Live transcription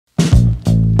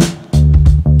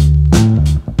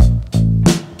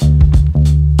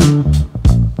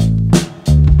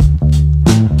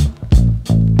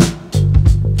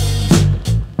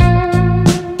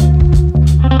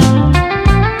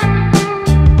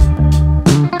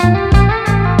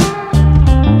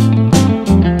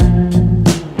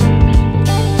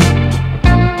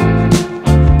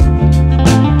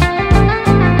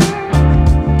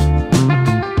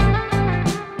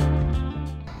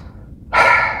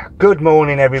Good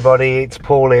morning everybody, it's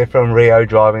Paul here from Rio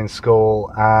Driving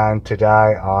School, and today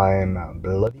I'm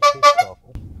bloody pissed off.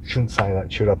 Shouldn't say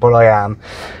that, should I? But I am.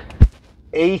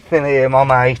 Ethan here, my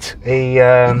mate, he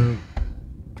had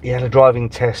a driving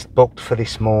test booked for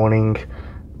this morning,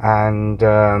 and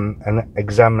an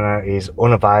examiner is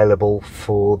unavailable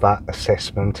for that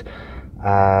assessment.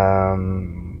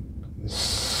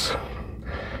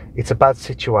 It's a bad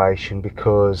situation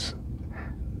because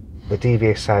the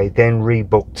DVSA then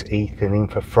rebooked Ethan in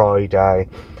for Friday,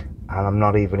 and I'm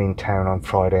not even in town on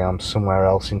Friday. I'm somewhere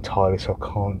else entirely, so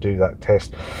I can't do that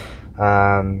test,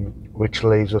 which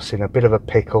leaves us in a bit of a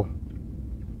pickle.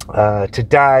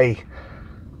 Today,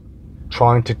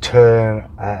 trying to turn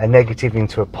a negative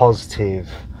into a positive,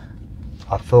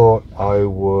 I thought I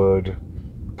would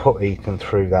put Ethan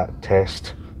through that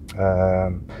test,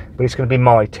 but it's going to be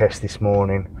my test this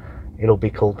morning. It'll be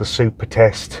called the super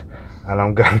test, and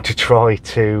I'm going to try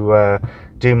to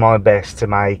do my best to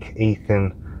make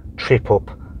Ethan trip up,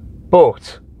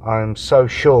 but I'm so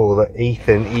sure that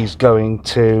Ethan is going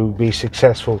to be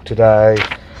successful today.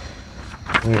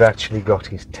 We've actually got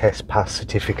his test pass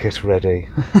certificate ready.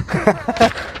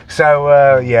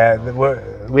 So yeah,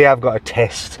 we have got a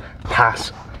test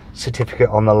pass certificate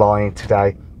on the line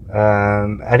today,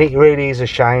 and it really is a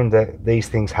shame that these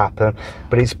things happen,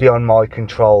 but it's beyond my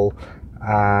control.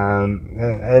 So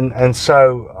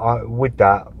with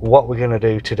that, what we're going to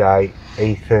do today,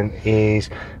 Ethan, is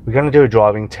we're going to do a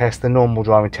driving test. The normal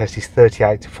driving test is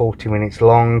 38 to 40 minutes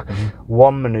long.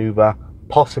 One manoeuvre,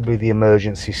 possibly the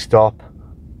emergency stop.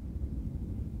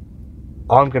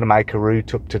 I'm going to make a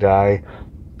route up today,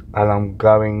 and I'm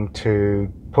going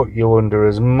to put you under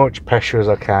as much pressure as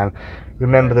I can.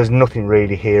 Remember, there's nothing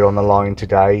really here on the line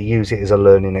today. Use it as a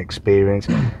learning experience.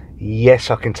 Yes,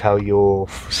 I can tell you're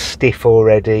stiff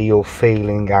already, you're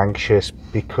feeling anxious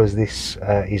because this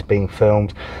is being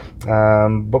filmed,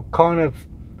 but kind of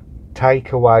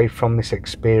take away from this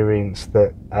experience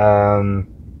that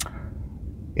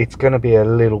it's going to be a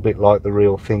little bit like the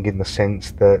real thing, in the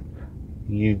sense that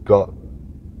you've got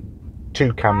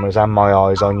two cameras and my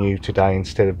eyes on you today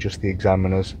instead of just the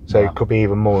examiners, so yeah. It could be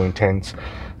even more intense.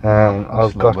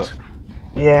 I've got...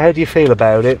 Yeah, how do you feel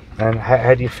about it, and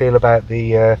how do you feel about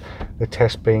the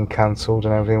test being cancelled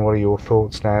and everything? What are your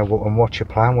thoughts now, and what's your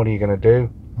plan? What are you going to do?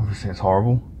 Obviously it's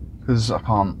horrible because I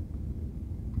can't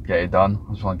get it done.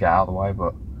 I just want to get out of the way,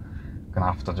 but I'm going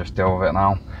to have to just deal with it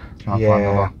now.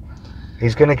 Yeah,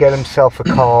 he's going to get himself a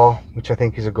car, which I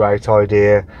think is a great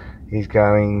idea. He's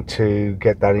going to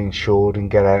get that insured and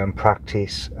get out and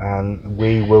practice, and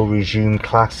we will resume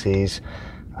classes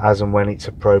as and when it's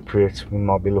appropriate. We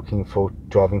might be looking for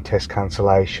driving test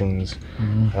cancellations,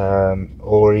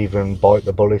 or even bite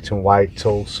the bullet and wait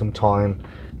till sometime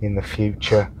in the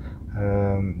future,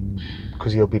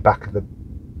 because he'll be back at the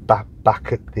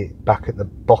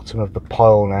bottom of the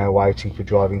pile now, waiting for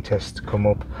driving tests to come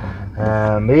up.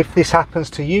 If this happens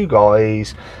to you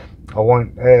guys, I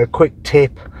want a quick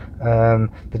tip. The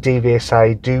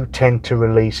DVSA do tend to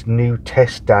release new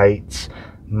test dates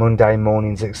Monday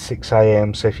mornings at 6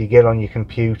 AM, so if you get on your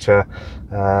computer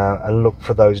and look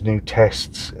for those new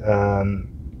tests,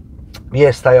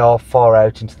 yes, they are far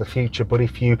out into the future, but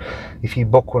if you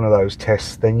book one of those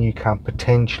tests, then you can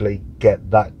potentially get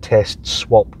that test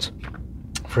swapped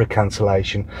for a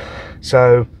cancellation.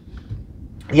 So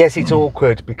yes, it's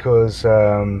awkward because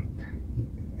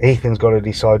Ethan's got to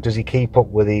decide, does he keep up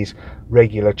with his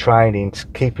regular training to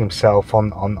keep himself on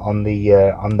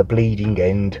the bleeding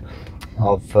end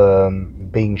of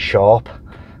being sharp,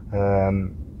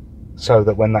 so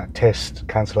that when that test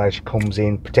cancellation comes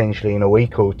in, potentially in a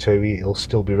week or two, he'll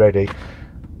still be ready?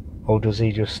 Or does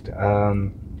he just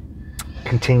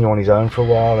continue on his own for a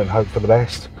while and hope for the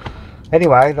best?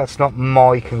 Anyway, that's not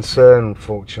my concern,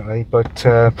 unfortunately, but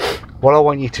what I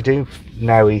want you to do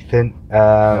now, Ethan,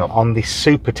 on this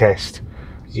super test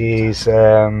is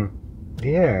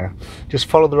just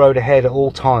follow the road ahead at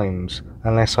all times,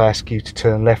 unless I ask you to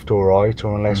turn left or right,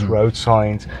 or unless road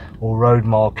signs or road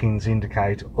markings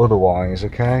indicate otherwise,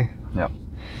 okay? Yep.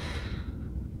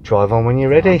 Drive on when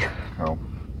you're ready. Cool.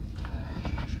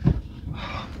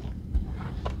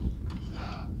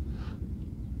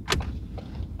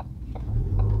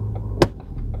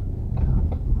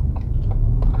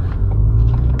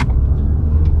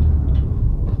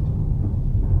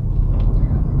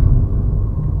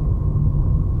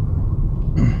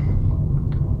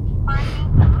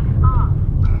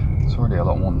 A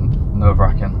lot more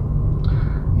nerve-wracking.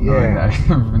 Yeah.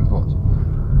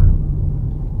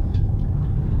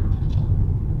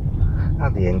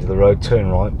 At the end of the road,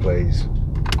 turn right, please.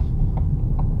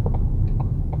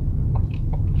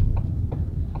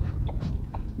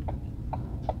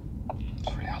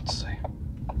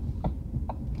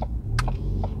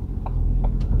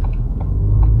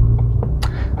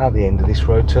 At the end of this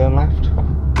road, turn left.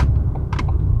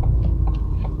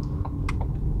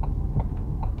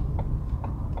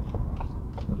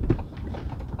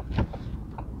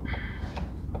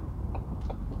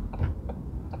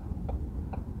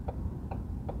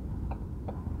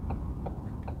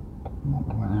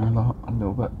 Went there a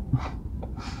little bit.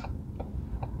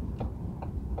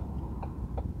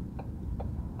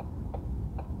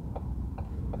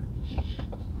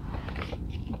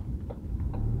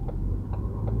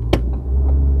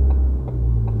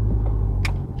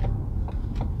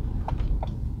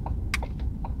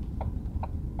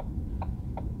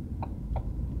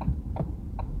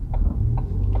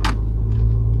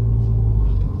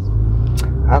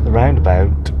 At the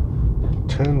roundabout,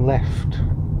 turn left.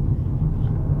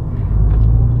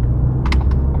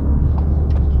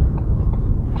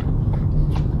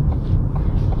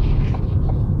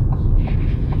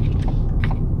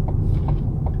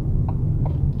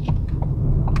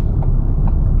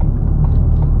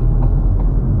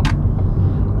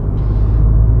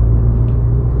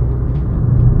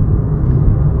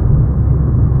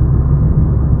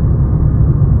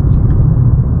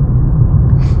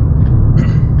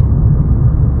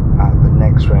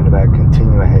 Roundabout,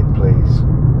 continue ahead, please.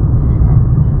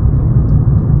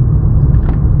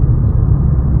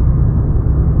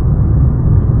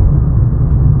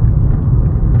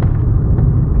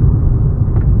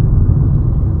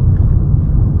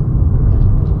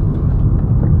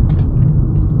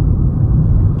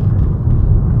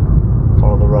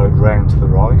 Follow the road round to the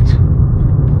right.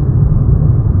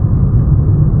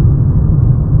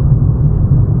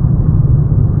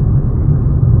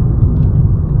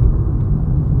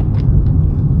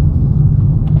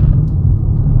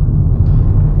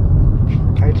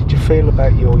 Feel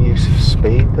about your use of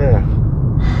speed there? I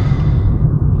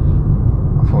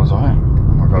thought it was alright.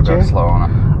 I got to go slow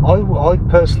on it. I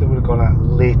personally would have gone a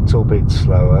little bit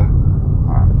slower.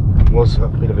 Right. It was a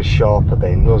bit of a sharper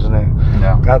bend, wasn't it?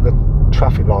 Yeah. At the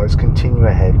traffic lights, continue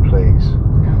ahead, please.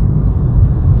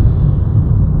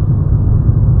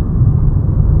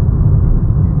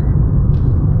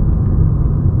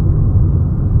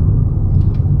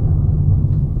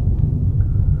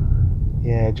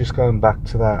 Yeah, just going back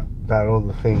to that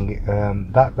other thing,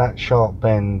 that sharp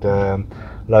bend,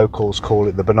 locals call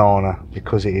it the banana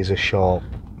because it is a sharp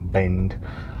bend,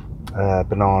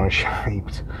 banana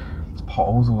shaped. There's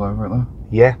potholes all over it though.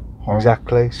 Yeah, Horrible.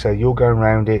 exactly. So you're going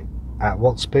around it at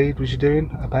what speed was you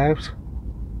doing? About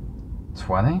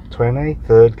 20? 20,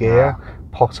 third gear, Yeah.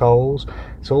 potholes.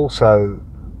 It's also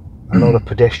a lot of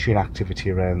pedestrian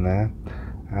activity around there,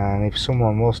 and if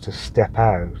someone was to step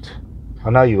out, I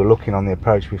know you were looking on the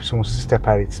approach, but if someone was to step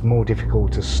out, it's more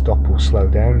difficult to stop or slow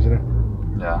down, isn't it?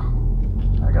 Yeah,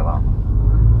 I get that.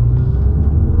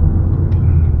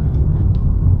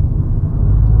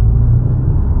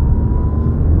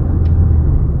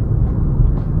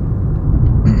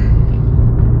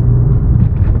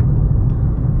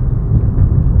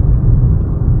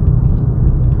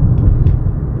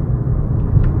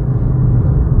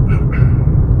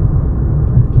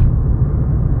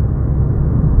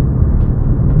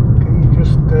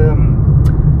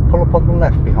 On the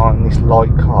left behind this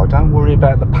light car. Don't worry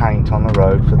about the paint on the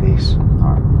road for this.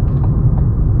 Alright.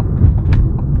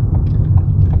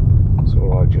 It's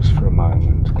alright just for a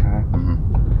moment, okay?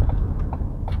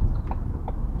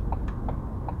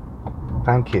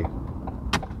 Thank you.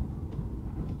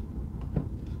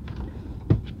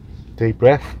 Deep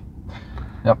breath.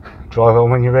 Yep. Drive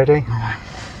on when you're ready.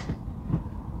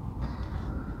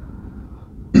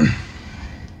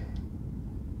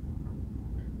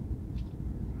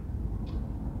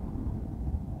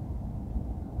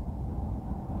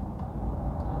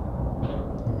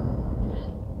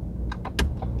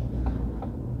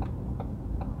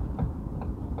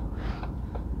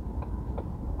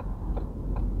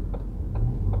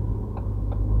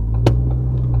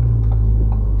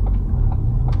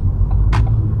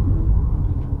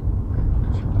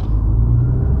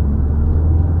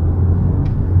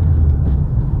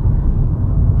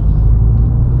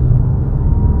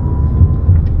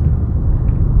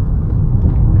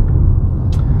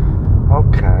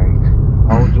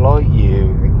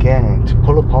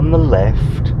 On the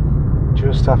left,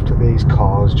 just after these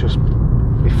cars, just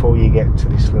before you get to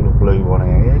this little blue one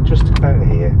here, yeah, just about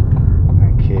here.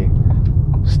 Thank you.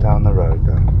 Stay on the road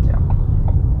though.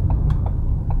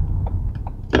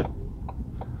 Yeah.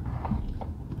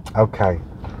 Okay,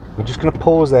 we're just going to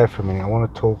pause there for a minute. I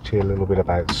want to talk to you a little bit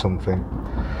about something.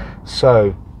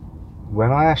 So,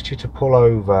 when I asked you to pull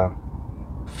over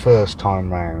first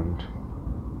time round,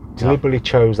 deliberately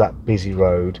chose that busy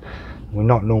road. We're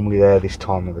not normally there this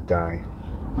time of the day.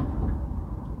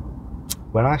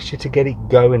 when I asked you to get it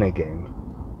going again,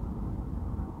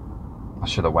 I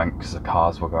should have went because the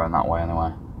cars were going that way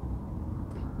anyway.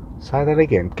 say that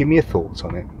again. Give me your thoughts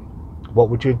on it. What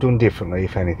would you have done differently,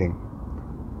 if anything?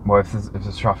 Well, if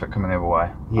there's traffic coming the other way,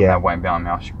 and they're waiting behind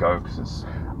me, I should go because it's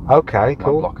okay,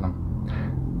 cool. blocking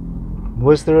them.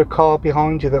 Was there a car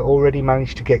behind you that already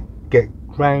managed to get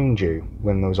round you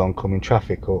when there was oncoming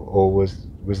traffic, or was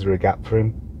there a gap for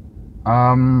him?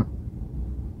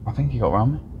 I think he got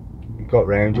round me. He got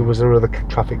round you. Was there other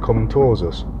traffic coming towards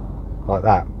us like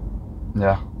that?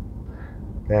 Yeah.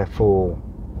 Therefore,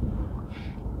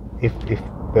 if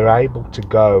they're able to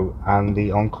go and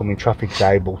the oncoming traffic's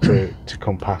able to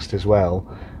come past as well,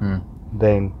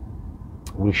 then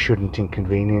we shouldn't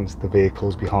inconvenience the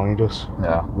vehicles behind us.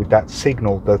 Yeah. With that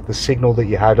signal, the signal that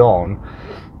you had on,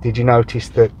 did you notice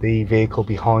that the vehicle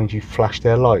behind you flashed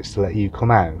their lights to let you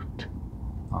come out?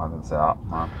 I didn't see that,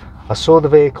 no. I saw the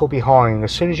vehicle behind.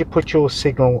 As soon as you put your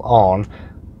signal on,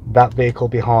 that vehicle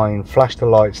behind flashed the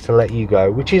lights to let you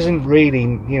go, which isn't really,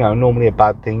 you know, normally a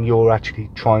bad thing. You're actually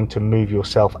trying to move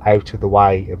yourself out of the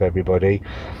way of everybody.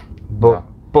 But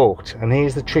and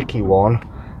here's the tricky one,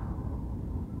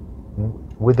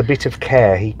 with a bit of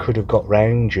care he could have got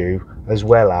round you, as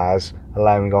well as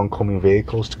allowing oncoming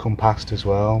vehicles to come past as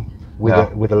well,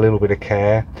 with a little bit of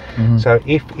care. So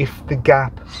if the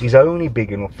gap is only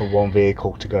big enough for one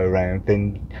vehicle to go around,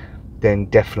 then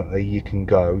definitely you can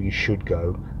go, you should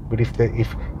go. But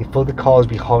if other cars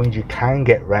behind you can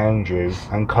get round you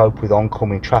and cope with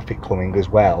oncoming traffic coming as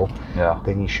well,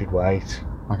 then you should wait.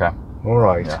 Okay. All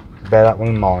right. Yeah. Bear that one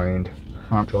in mind.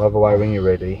 Right. Drive away when you're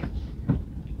ready.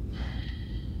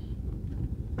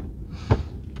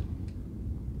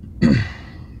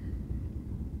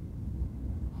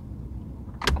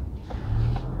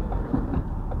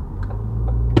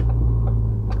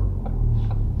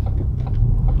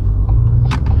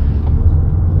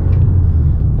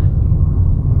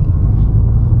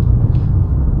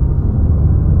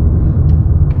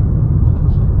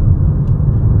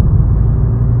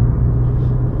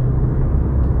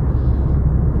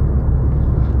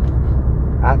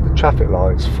 At the traffic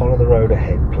lights, follow the road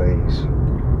ahead, please.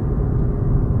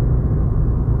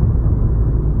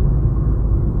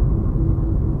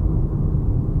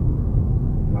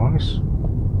 Nice.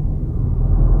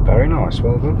 Very nice,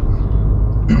 well done.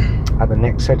 At the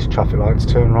next set of traffic lights,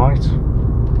 turn right.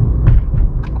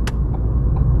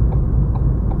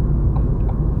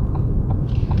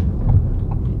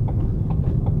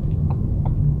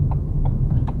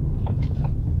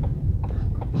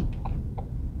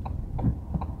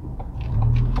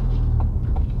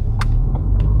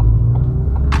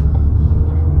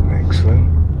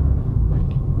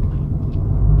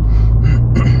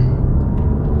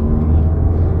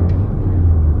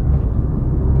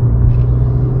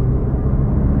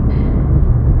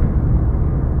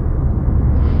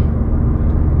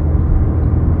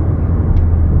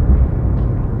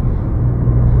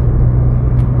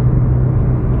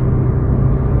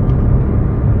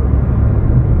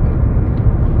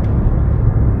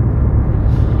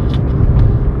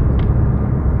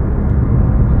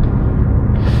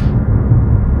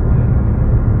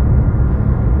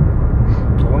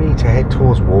 To head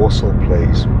towards Walsall,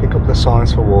 please. Pick up the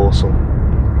signs for Walsall.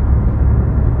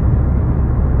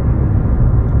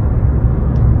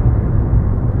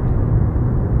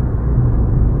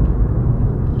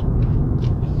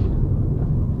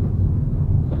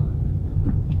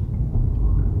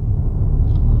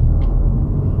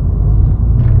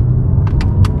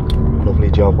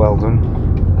 Lovely job, well done.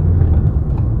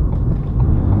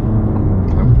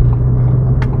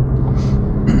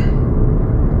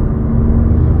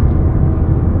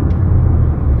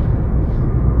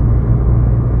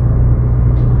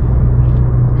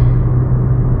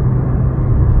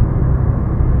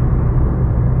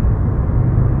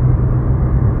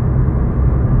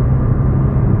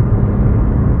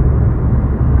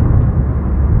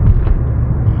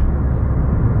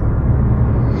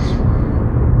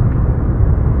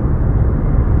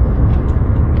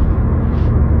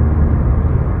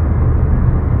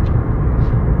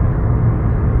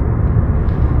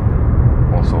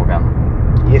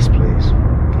 Yes, please.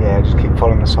 Yeah, just keep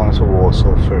following the signs for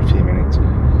Walsall for a few minutes.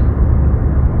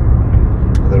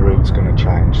 The route's going to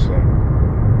change soon.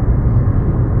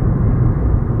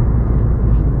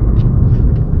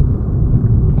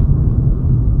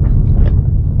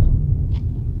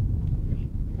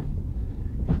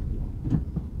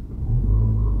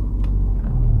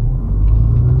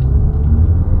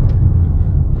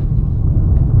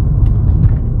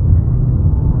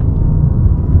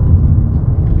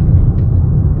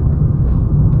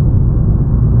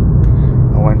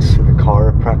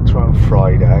 Chiropractor on Friday.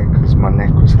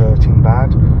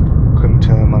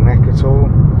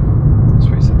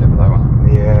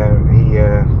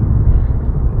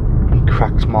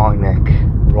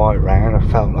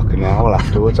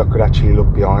 actually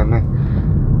look behind me.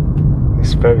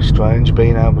 It's very strange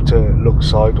being able to look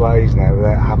sideways now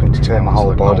without having to turn my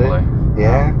whole body.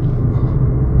 Yeah.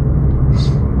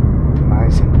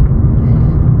 Amazing.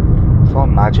 It's like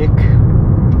magic.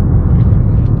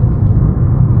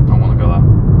 I want to go there.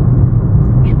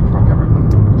 Should crack everything.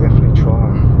 Definitely try.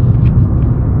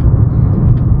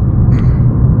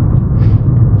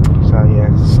 So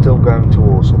yeah, still going to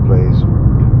Warsaw, please.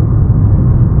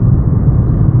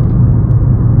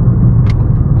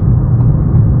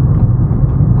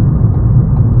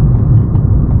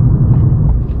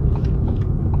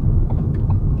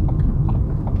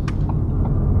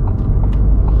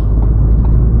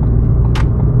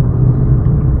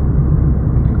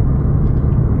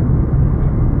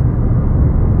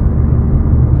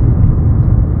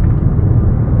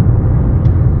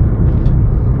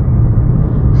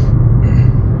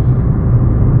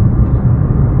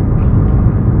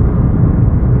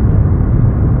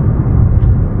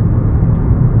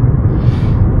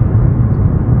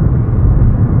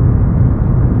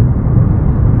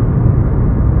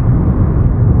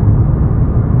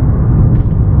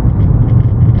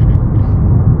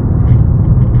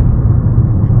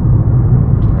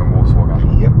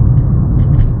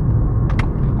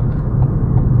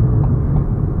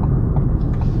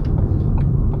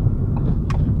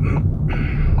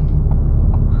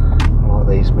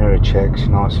 Checks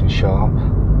nice and sharp. I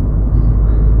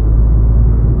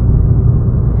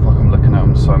feel like I'm looking at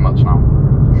them so much now.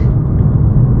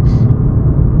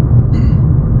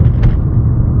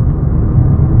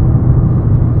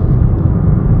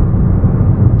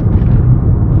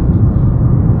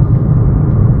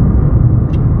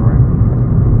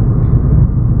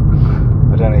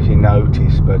 I don't know if you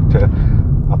noticed, but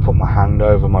I put my hand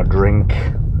over my drink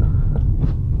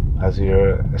as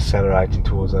you're accelerating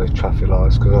towards those traffic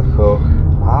lights, because I thought,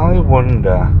 I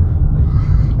wonder,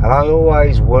 and I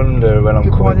always wonder when I'm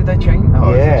coming. Why did they change?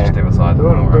 Oh, yeah, just the other side. they're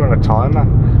on a timer.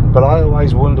 But I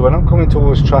always wonder when I'm coming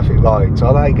towards traffic lights,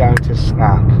 are they going to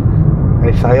snap? And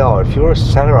if they are, if you're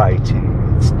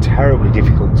accelerating, it's terribly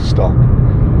difficult to stop.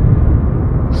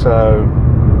 So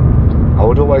I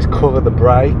would always cover the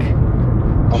brake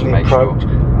on the approach.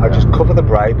 Sure. I just cover the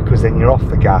brake, because then you're off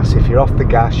the gas. If you're off the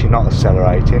gas, you're not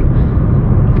accelerating.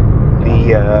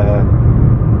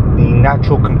 The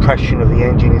natural compression of the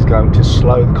engine is going to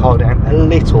slow the car down a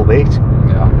little bit.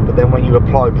 Yeah. But then when you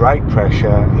apply brake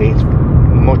pressure, it's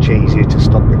much easier to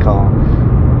stop the car.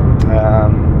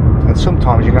 And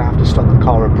sometimes you're going to have to stop the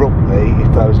car abruptly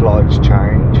if those lights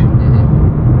change.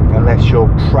 Unless you're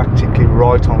practically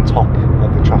right on top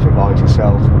of the traffic light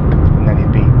itself, and then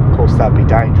of course that'd be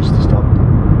dangerous to stop.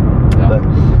 Yeah. But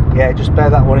yeah, just bear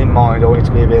that one in mind. I want it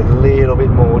to be a little bit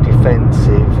more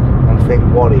defensive and think,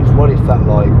 what if that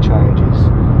light changes?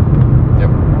 Yep.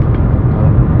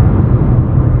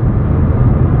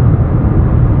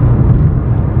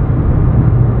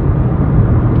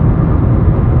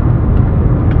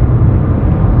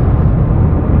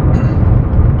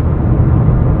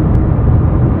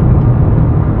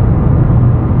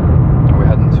 Are we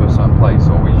heading to a certain place,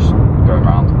 or are we just going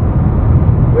around?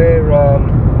 We're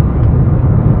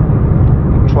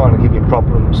trying to give you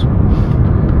problems.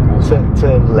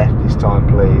 Turn left this time,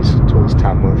 please, towards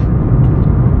Tamworth.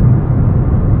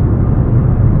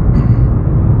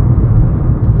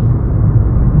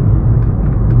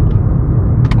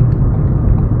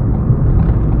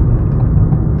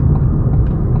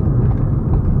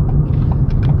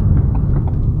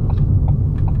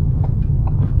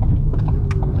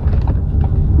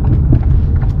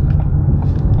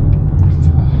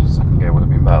 Second gear would have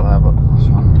been better there, but that's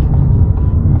fine.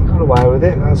 Got away with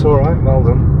it, that's alright, well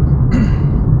done.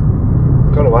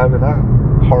 Got away with that.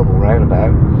 Horrible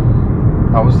roundabout.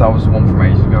 That was the one from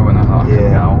ages ago when I couldn't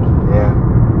get out. Yeah.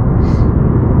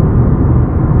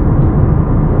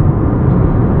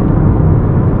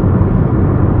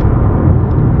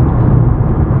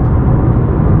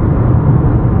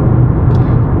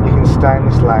 You can stay in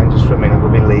this lane just for a minute,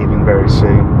 we'll be leaving very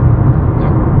soon.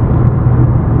 Yeah.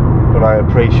 But I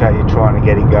appreciate you trying to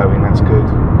get it going, that's good.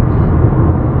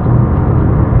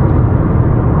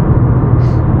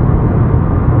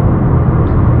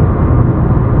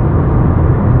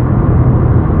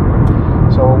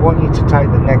 So I want you to take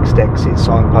the next exit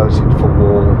signposted for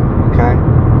Wall, okay?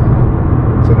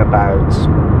 It's in about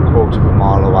a quarter of a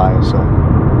mile away or so.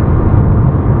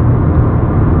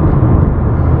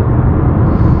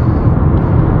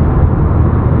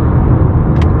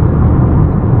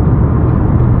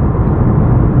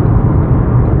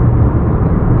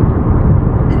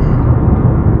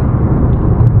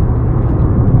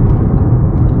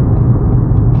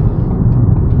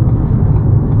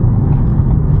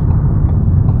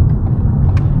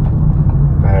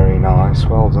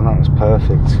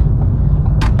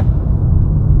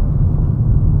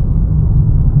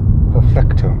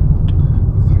 Perfecto.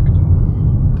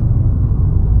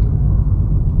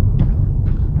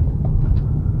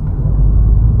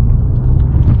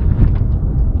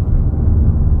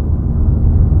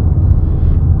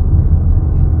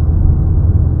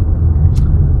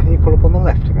 Can you pull up on the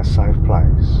left in a safe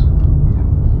place?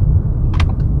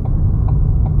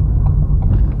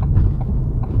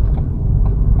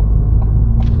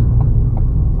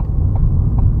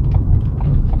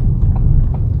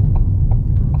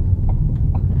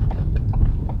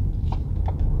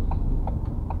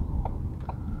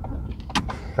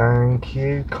 Thank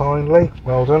you kindly,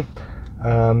 well done.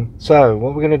 So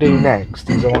what we're going to do next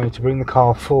is I want you to bring the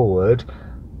car forward,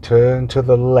 turn to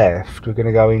the left. We're going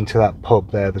to go into that pub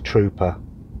there, the Trooper.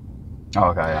 Oh,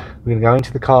 okay, yeah. We're going to go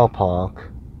into the car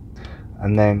park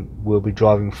and then we'll be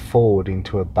driving forward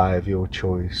into a bay of your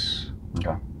choice.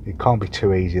 Okay. It can't be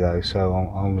too easy though, so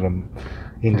I'm going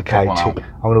to indicate I'm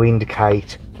going to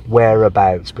indicate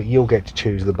whereabouts, but you'll get to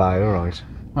choose the bay, alright?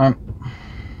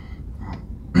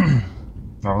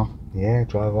 Well, yeah,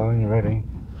 drive on when you're ready.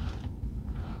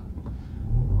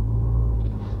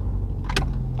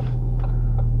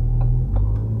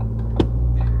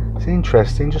 It's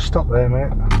interesting, just stop there,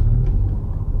 mate.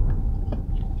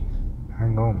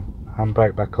 Hang on,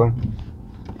 handbrake back on.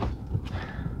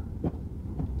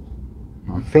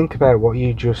 Think about what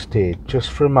you just did, just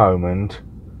for a moment.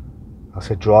 I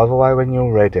said drive away when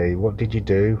you're ready. What did you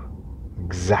do?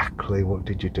 Exactly what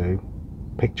did you do?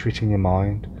 Picture it in your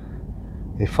mind.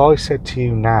 If I said to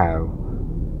you now,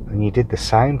 and you did the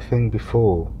same thing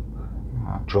before,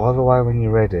 drive away when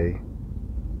you're ready,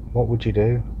 what would you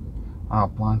do? Oh,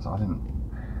 blinds, I didn't.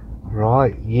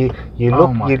 Right, you look.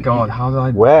 Oh my God, how did I?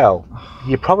 Well,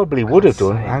 you probably would have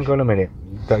done. sake. Hang on a minute.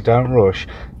 Don't rush.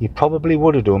 You probably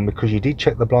would have done because you did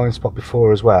check the blind spot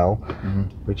before as well.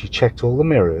 But you checked all the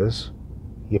mirrors.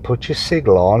 You put your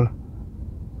signal on,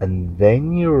 and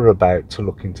then you were about to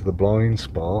look into the blind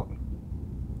spot.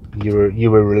 You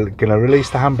were going to release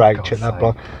the handbrake, check that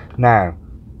blind. Now,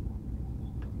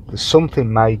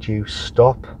 something made you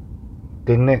stop,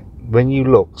 didn't it? When you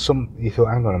looked, you thought,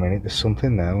 hang on a minute, there's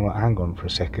something there. Like, hang on for a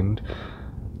second.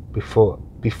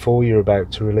 Before you're about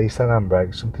to release that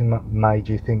handbrake, something made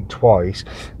you think twice,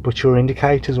 but your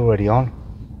indicator's already on.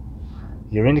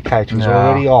 Your indicator's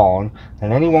already on,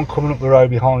 and anyone coming up the road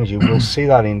behind you will see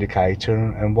that indicator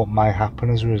and what may happen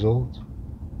as a result.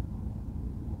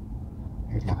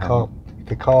 If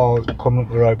the car coming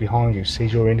up the road behind you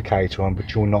sees your indicator on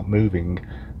but you're not moving,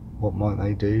 what might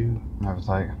they do?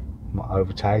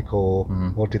 Overtake, or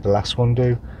what did the last one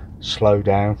do? Slow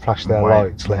down, flash their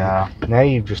lights. Now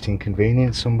you've just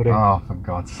inconvenienced somebody. Oh, for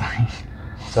God's sake.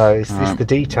 So it's just the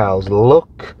details.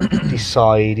 Look,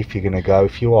 decide if you're going to go.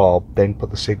 If you are, then put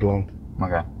the signal on.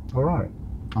 Okay. Alright.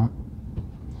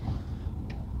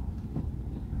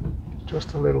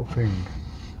 Just a little thing.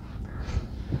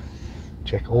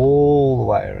 Check all the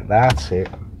way around. That's it.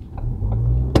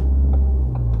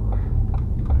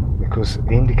 Because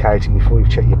indicating before you've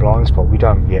checked your blind spot, we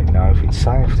don't yet know if it's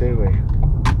safe, do we?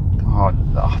 Oh,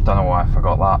 I don't know why I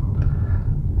forgot that.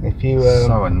 If you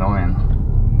so annoying.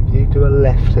 If you do a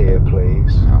left here,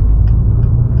 please.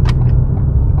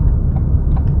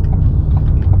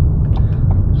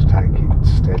 Just take it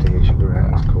steady as you go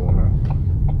around this corner.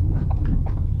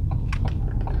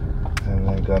 And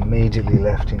then go immediately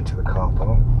left into the car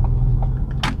park.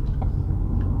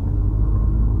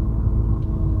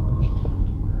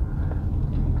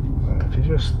 And if you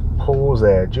just pause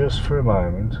there just for a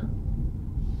moment.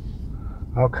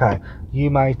 Okay, you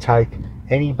may take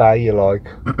any bay you like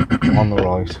on the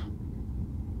right.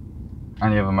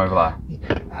 Any of them over there?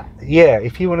 Yeah,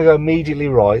 if you want to go immediately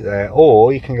right there,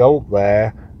 or you can go up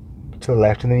there to the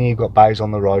left and then you've got bays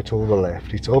on the right or the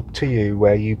left. It's up to you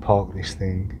where you park this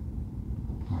thing.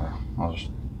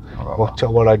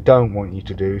 What I don't want you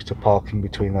to do is to park in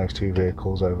between those two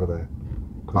vehicles over there,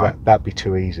 because that'd be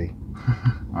too easy.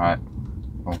 Alright.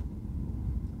 Cool.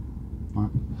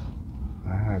 Alright.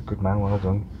 Ah, good man, well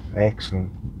done.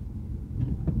 Excellent.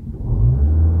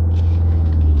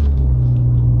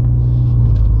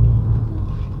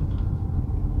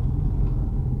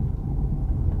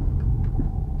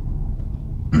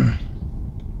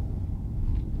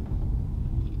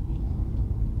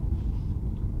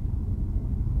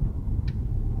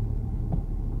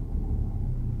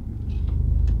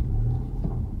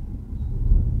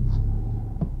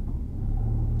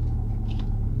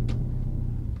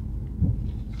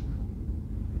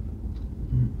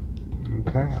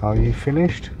 Okay, are you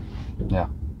finished? Yeah.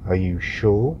 Are you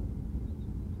sure?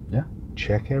 Yeah.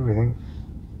 Check everything.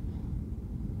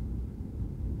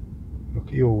 Look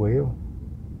at your wheel.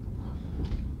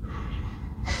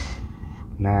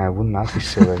 No, wouldn't that be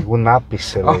silly? Wouldn't that be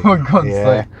silly? Oh, for God's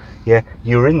Yeah, sake. yeah.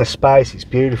 You're in the space. It's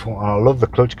beautiful, and I love the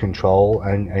clutch control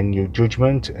and your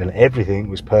judgment and everything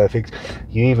was perfect.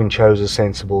 You even chose a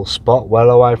sensible spot,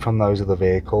 well away from those other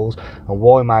vehicles. And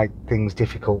why make things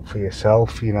difficult for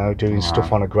yourself? You know, doing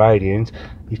stuff on a gradient.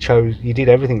 You did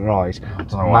everything right. I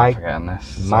don't know why I'm forgetting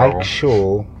this. Make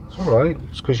sure. It's all right.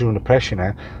 It's because you're under pressure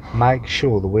now. Make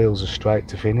sure the wheels are straight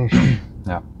to finish.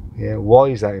 Yeah. Yeah. Why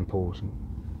is that important?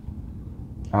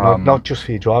 Not just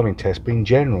for your driving test, but in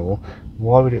general,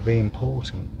 why would it be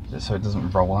important? So it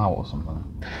doesn't roll out or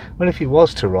something? Well, if it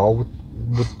was to roll,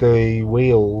 would the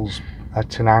wheels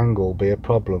at an angle be a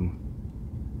problem?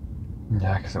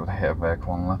 Yeah, because it would hit a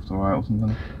vehicle on the left or right or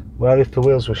something. Well, if the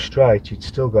wheels were straight, you'd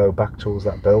still go back towards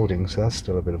that building, so that's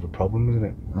still a bit of a problem, isn't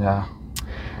it? Yeah.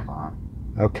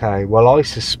 Okay, well, I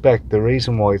suspect the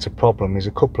reason why it's a problem is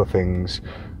a couple of things.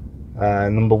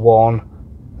 Number one,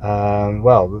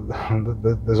 well,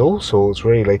 there's all sorts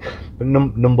really, but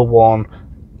number one,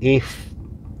 if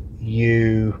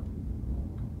you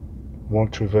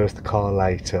want to reverse the car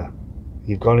later,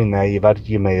 you've gone in there, you've had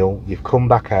your meal, you've come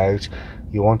back out,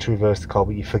 you want to reverse the car,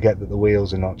 but you forget that the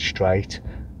wheels are not straight,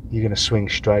 you're going to swing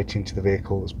straight into the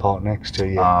vehicle that's parked next to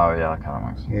you. Oh yeah, that kind of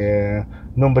makes sense. Yeah.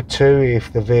 Number two,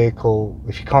 if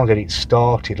you can't get it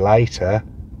started later,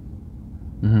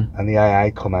 and the AA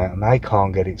come out and they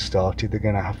can't get it started, they're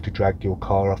going to have to drag your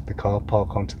car off the car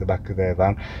park onto the back of their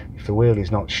van. If the wheel is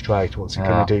not straight, what's it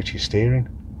going to do to your steering?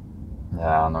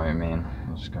 Yeah, I know what you mean.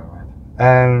 I'll just go right.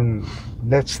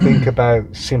 Let's think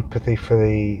about sympathy for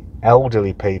the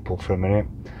elderly people for a minute.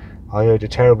 I heard a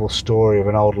terrible story of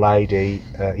an old lady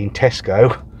in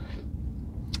Tesco,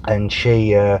 and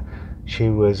she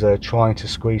was trying to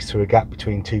squeeze through a gap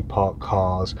between two parked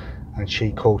cars, and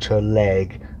she caught her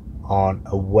leg on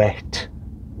a wet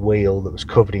wheel that was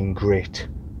covered in grit,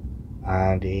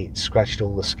 and it scratched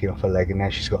all the skin off her leg, and now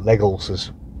she's got leg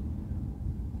ulcers.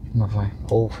 Lovely.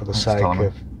 All for the sake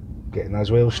of getting those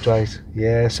wheels straight.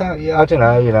 Yeah, so yeah, I don't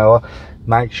know, you know,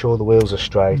 make sure the wheels are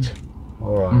straight.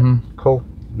 Alright, cool.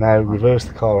 Now reverse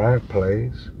the car out,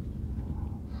 please.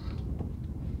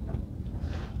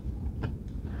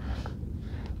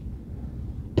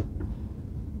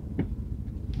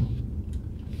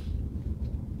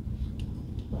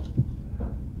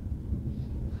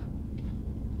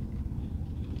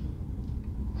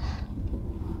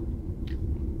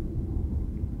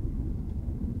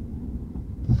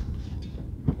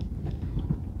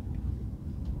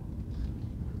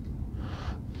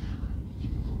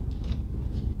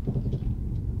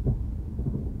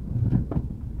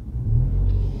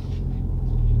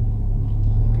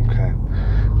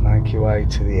 Your way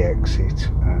to the exit,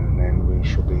 and then we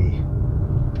shall be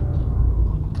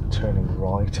turning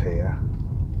right here.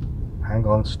 Hang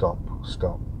on, stop.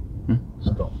 Stop.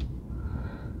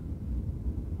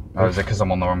 Oh, is it because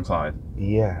I'm on the wrong side?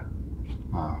 Yeah.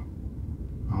 Oh.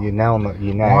 You're now.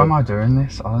 Why am I doing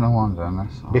this? I don't know why I'm doing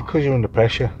this. Oh. Because you're under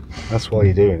pressure. That's why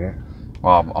you're doing it.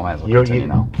 Well, I might as well continue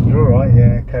now. You're alright,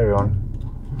 yeah, carry on.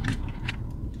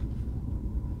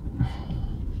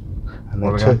 And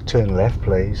then turn left,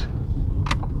 please.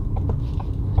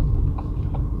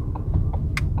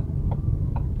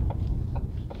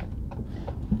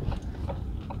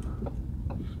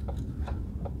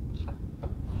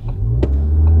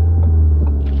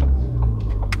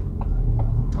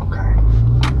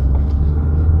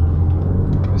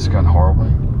 It's going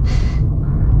horribly.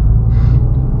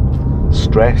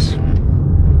 Stress,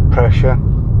 pressure.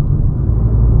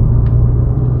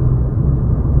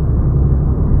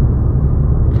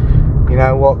 You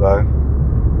know what though?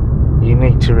 You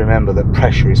need to remember that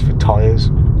pressure is for tyres,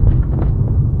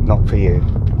 not for you.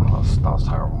 Oh, that was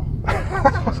terrible.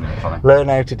 That wasn't even funny. Learn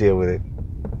how to deal with it.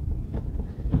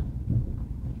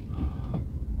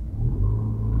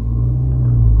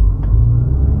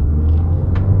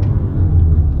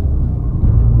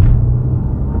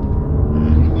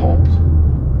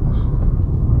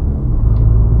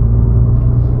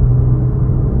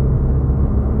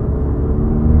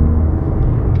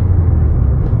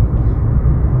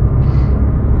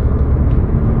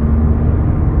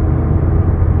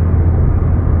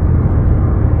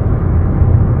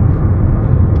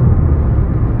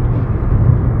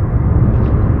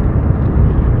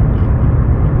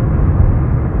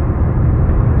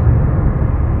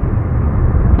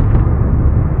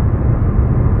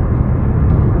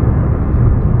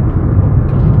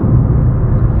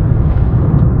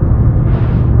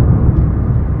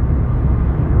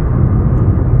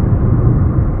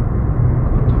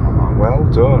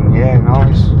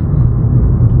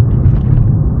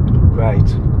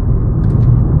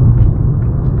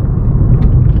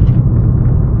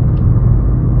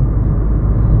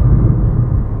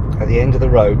 the end of the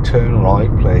road, turn right,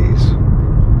 please.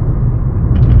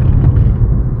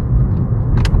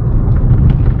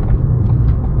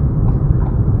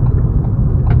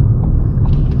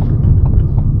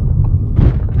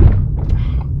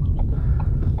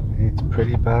 It's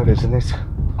pretty bad, isn't it?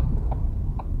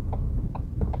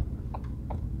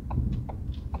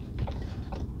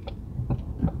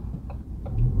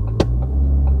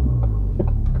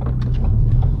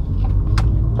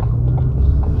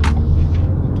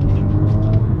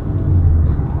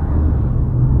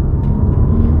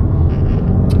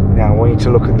 To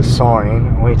look at the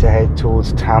sign, I want you to head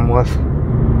towards Tamworth.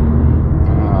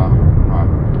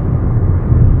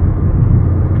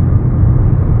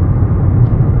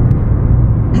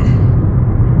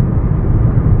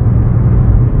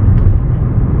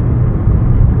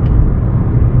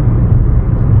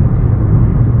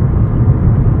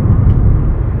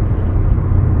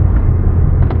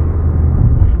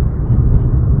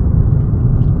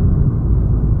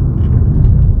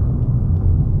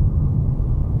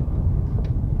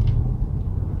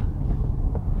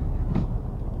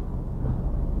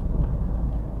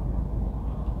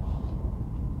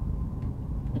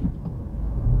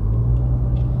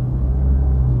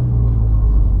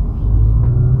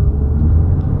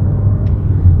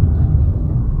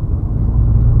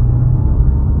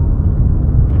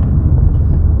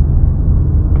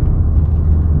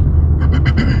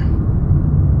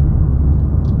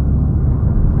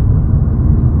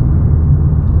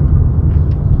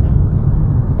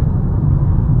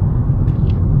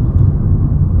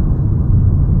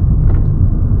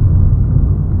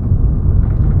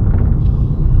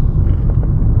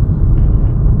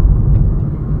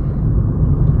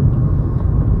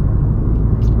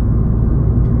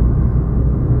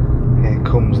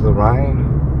 Comes the rain.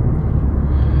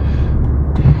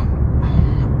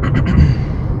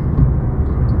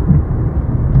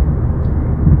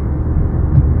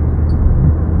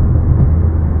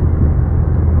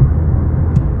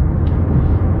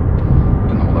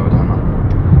 Don't know what they were doing now.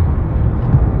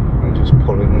 They're just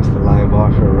pulling into the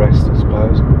lay-by for a rest, I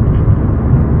suppose.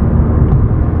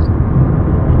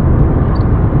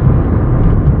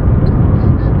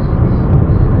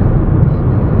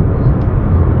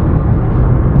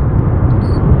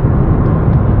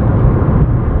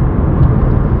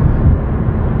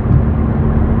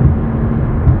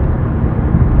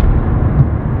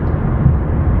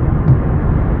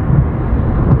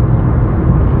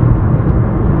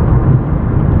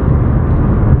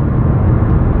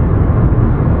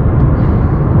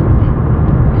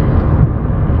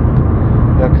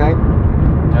 Okay?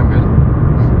 Yeah, I'm good.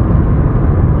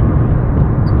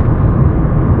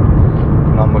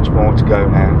 Not much more to go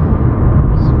now.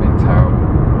 This has been terrible.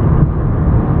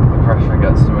 The pressure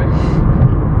gets to me.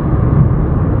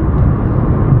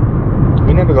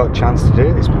 We never got a chance to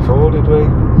do this before, did we?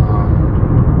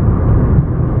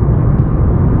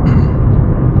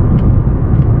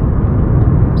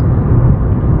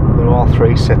 There are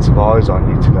 3 sets of eyes on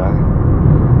you today.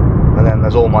 And then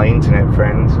there's all my internet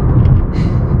friends.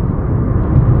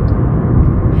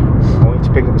 I want you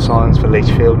to pick up the signs for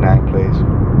Lichfield now, please.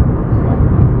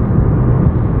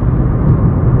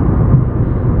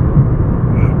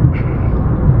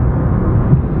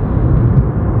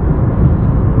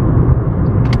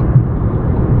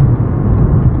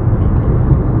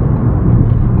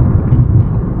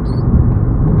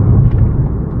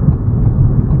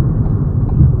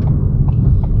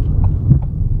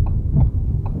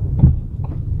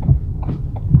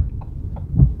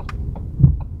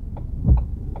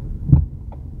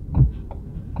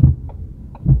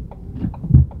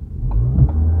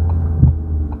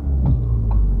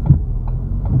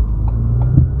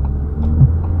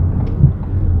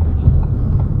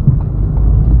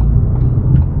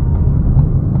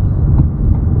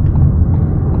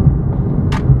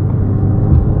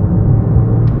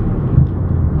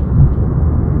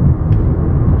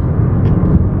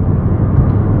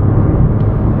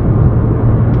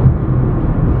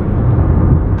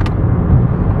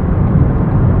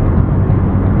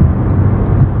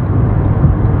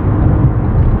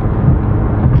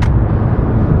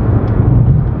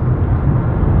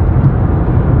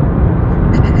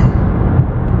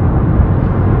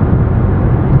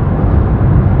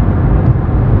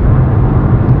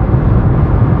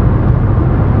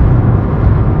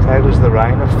 the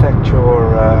rain affect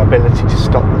your ability to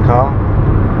stop the car?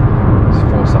 It's a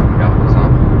 4-second gap, isn't it?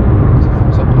 It's a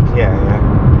 4 seconds. Yeah, yeah.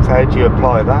 So how do you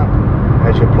apply that?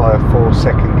 How do you apply a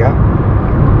 4-second gap?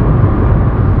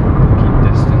 Keep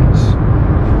distance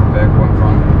from the vehicle in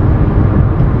front.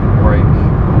 Brake.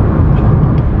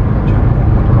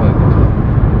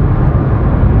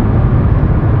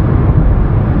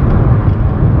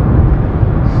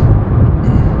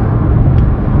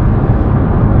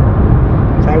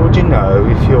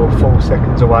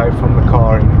 yards away from the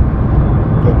car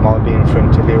that might be in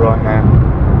front of you right now.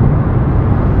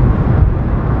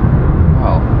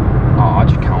 Well, I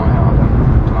just count it out.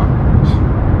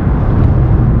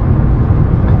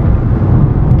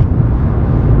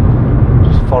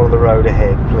 Just follow the road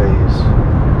ahead, please.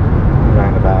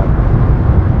 Roundabout.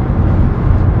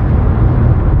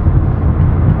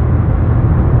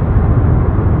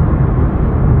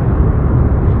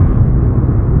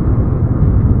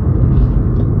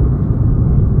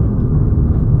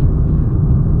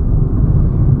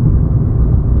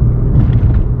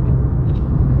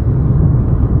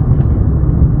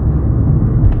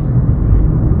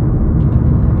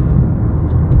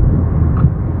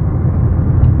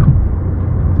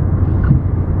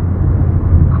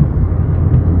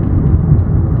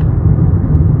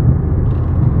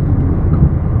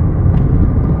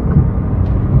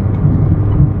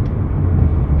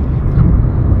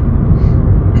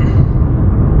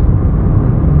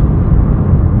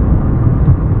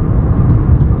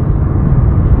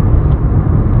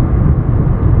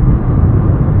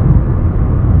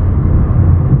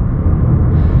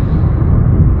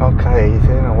 Okay,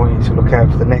 Ethan, I want you to look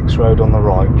out for the next road on the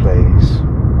right, please.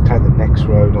 Take the next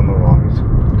road on the right.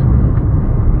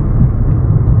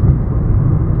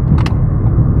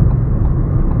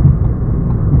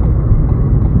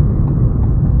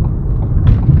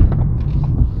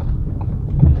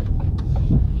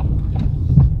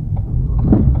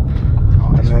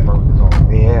 Oh, this road is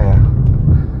all. Yeah.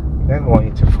 Then I want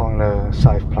you to find a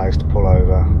safe place to pull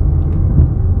over.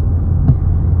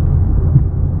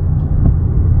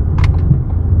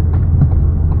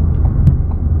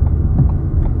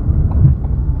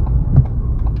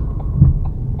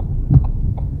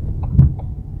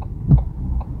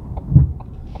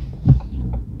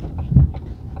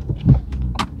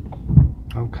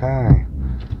 Okay,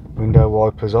 window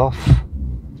wipers off,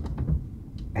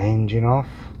 engine off,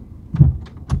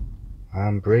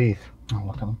 and breathe. Oh,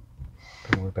 look at them.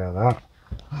 Don't worry about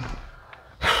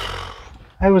that.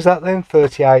 How was that then?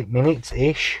 38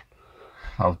 minutes-ish?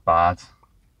 That was bad.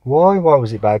 Why? Why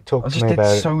was it bad? Talk I to just me did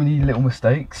about so many little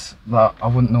mistakes that I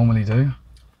wouldn't normally do.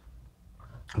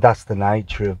 That's the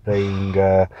nature of being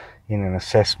in an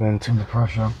assessment. Under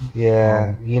pressure.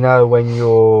 Yeah, you know, when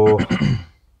you're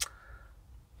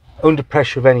under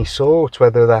pressure of any sort,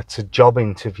 whether that's a job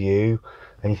interview,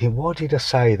 and you think, why did I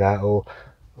say that? Or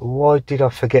why did I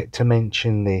forget to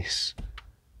mention this?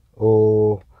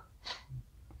 Or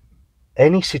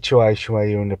any situation where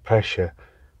you're under pressure,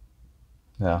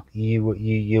 Yeah.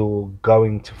 you're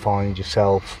going to find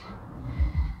yourself,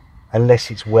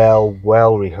 unless it's well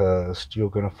rehearsed,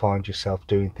 you're going to find yourself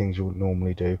doing things you wouldn't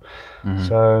normally do. Mm-hmm.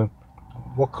 So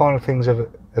what kind of things have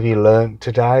you learned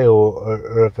today,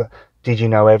 or did you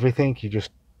know everything? You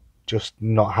just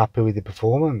not happy with the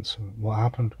performance? What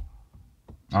happened?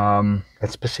 And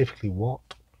specifically what?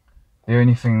 The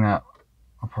only thing that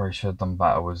I probably should have done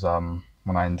better was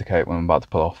when I indicate when I'm about to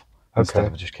pull off, instead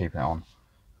of just keeping it on.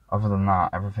 Other than that,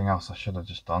 everything else I should have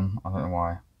just done. I don't know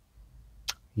why.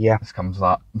 Yeah. This comes to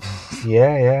that.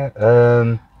 Yeah.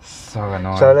 So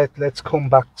annoying. So let's come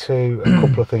back to a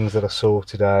couple of things that I saw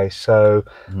today. So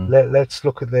let's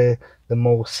look at the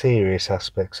more serious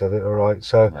aspects of it. All right.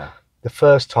 So the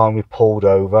first time we pulled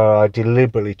over, I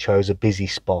deliberately chose a busy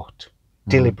spot.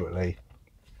 Deliberately.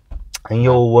 And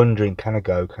you're wondering, can I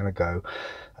go? Can I go?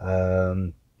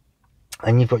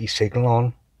 And you've got your signal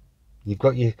on. You've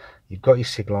got your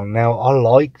signal on. Now, I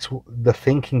liked the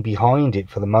thinking behind it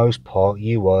for the most part.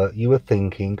 You were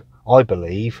thinking, I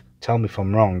believe, tell me if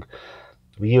I'm wrong,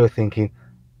 but you were thinking,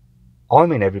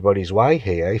 I'm in everybody's way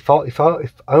here. If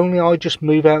only I just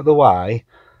move out of the way,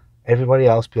 everybody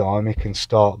else behind me can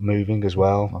start moving as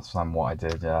well. That's what I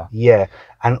did, yeah. Yeah,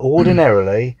 and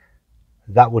ordinarily,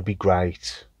 that would be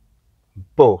great.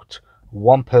 But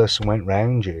one person went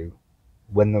round you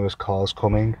when there was cars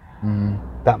coming.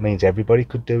 That means everybody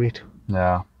could do it.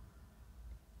 Yeah.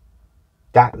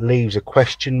 That leaves a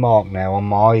question mark now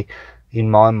in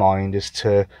my mind as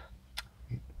to,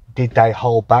 did they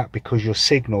hold back because your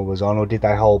signal was on, or did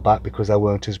they hold back because they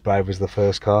weren't as brave as the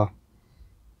first car?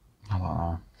 I don't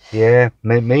know. Yeah,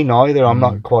 me neither. I'm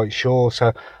not quite sure.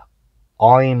 So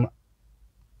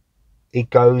it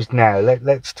goes now.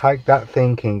 Let's take that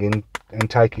thinking and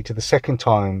take it to the second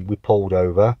time we pulled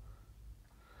over.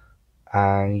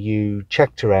 And you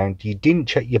checked around. You didn't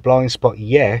check your blind spot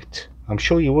yet. I'm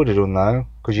sure you would have done though,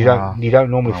 because you don't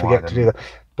normally forget to do that.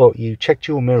 But you checked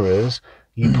your mirrors,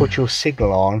 you put your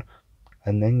signal on,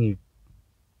 and then you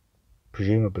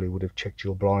presumably would have checked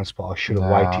your blind spot. I should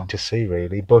have waited to see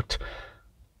really, but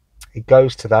it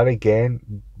goes to that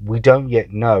again. We don't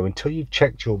yet know, until you've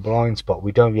checked your blind spot,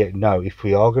 we don't yet know if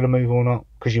we are going to move or not,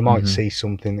 because you might see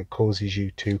something that causes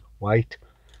you to wait.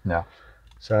 Yeah.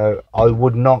 So I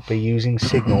would not be using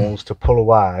signals to pull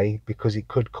away, because it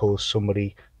could cause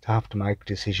somebody to have to make a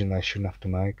decision they shouldn't have to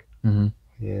make.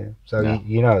 Yeah. So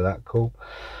you know that. Cool.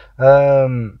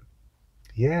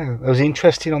 Yeah, it was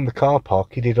interesting on the car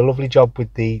park. You did a lovely job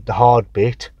with the hard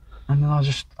bit. And then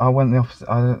I went the opposite.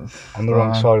 On the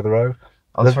wrong side of the road.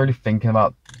 I was really thinking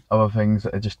about other things.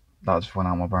 That just went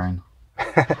out of my brain.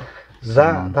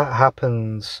 That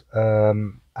happens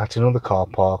at another car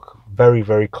park. Very,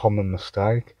 very common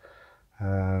mistake.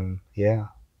 Yeah.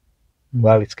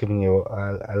 Well, it's giving you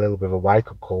a little bit of a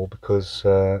wake-up call, because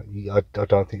I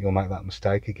don't think you'll make that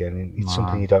mistake again. It's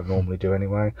something you don't normally do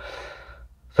anyway.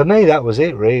 For me, that was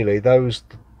it, really. Those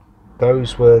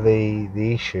were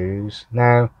the issues.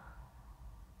 Now,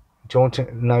 do you want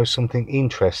to know something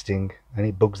interesting? And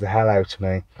it bugs the hell out of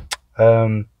me.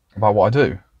 About what I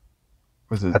do?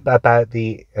 Was it about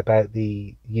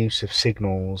the use of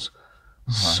signals?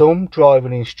 Some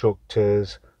driving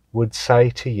instructors would say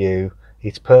to you,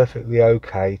 it's perfectly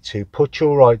okay to put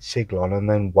your right signal on and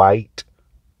then wait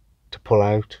to pull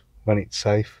out when it's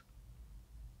safe.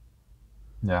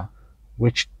 Yeah.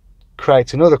 Which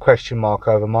creates another question mark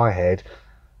over my head.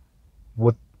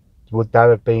 Would that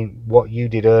have been what you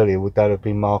did earlier? Would that have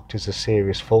been marked as a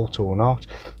serious fault or not?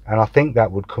 And I think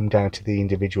that would come down to the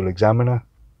individual examiner.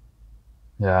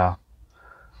 Yeah.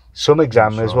 Some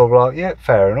examiners will be like, yeah,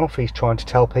 fair enough, he's trying to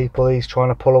tell people he's trying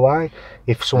to pull away.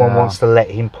 If someone wants to let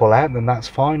him pull out, then that's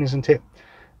fine, isn't it?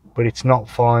 But it's not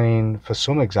fine for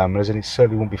some examiners, and it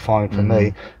certainly won't be fine for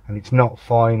me, and it's not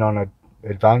fine on an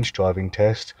advanced driving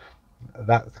test.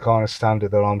 That's the kind of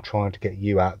standard that I'm trying to get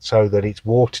you at, so that it's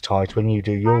watertight. When you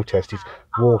do your test, it's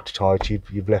watertight.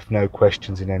 You've left no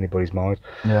questions in anybody's mind.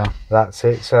 Yeah. That's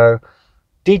it. So,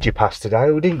 did you pass today,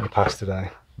 or didn't you pass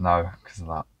today? No, because of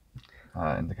that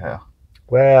indicator.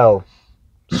 Well,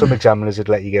 some examiners would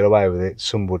let you get away with it,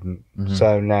 some wouldn't.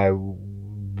 So now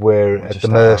we're at the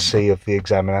mercy of the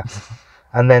examiner.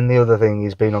 And then the other thing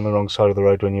is being on the wrong side of the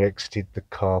road when you exited the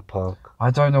car park.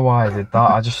 I don't know why I did that.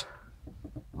 I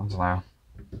don't know. I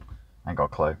ain't got a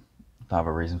clue. Don't have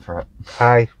a reason for it.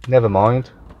 Hey, never mind.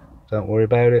 Don't worry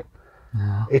about it.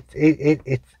 Yeah.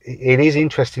 It is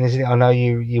interesting, isn't it? I know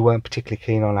you weren't particularly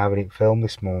keen on having it filmed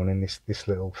this morning, this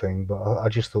little thing, but I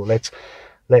just thought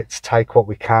let's take what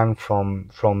we can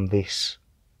from this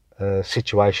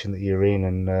situation that you're in,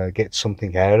 and get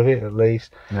something out of it at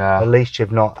least. Yeah. At least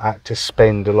you've not had to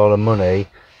spend a lot of money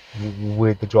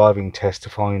with the driving test to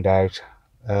find out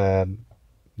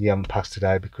you haven't passed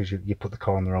today because you put the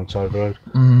car on the wrong side of the road.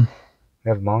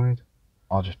 Never mind.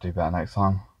 I'll just do better next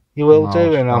time. You will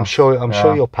do, and I'm sure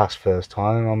you'll pass first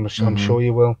time. I'm sure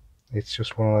you will. It's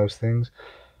just one of those things.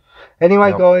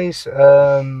 Anyway, guys,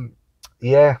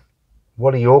 yeah,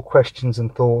 what are your questions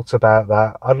and thoughts about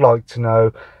that? I'd like to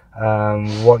know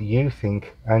what you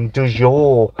think. And does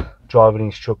your driving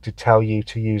instructor tell you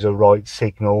to use a right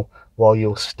signal while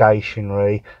you're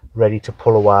stationary, ready to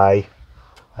pull away?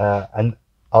 And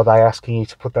are they asking you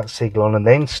to put that signal on and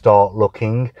then start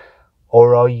looking,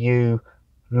 or are you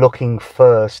looking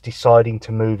first, deciding to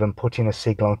move and putting a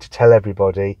signal on to tell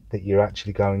everybody that you're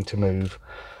actually going to move?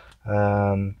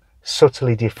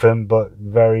 Subtly different, but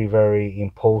very, very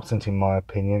important in my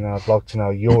opinion. I'd like to know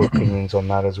your opinions on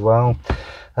that as well.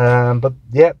 But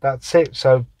yeah, that's it.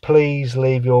 So please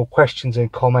leave your questions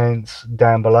and comments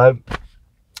down below,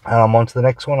 and I'm on to the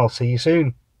next one. I'll see you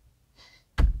soon.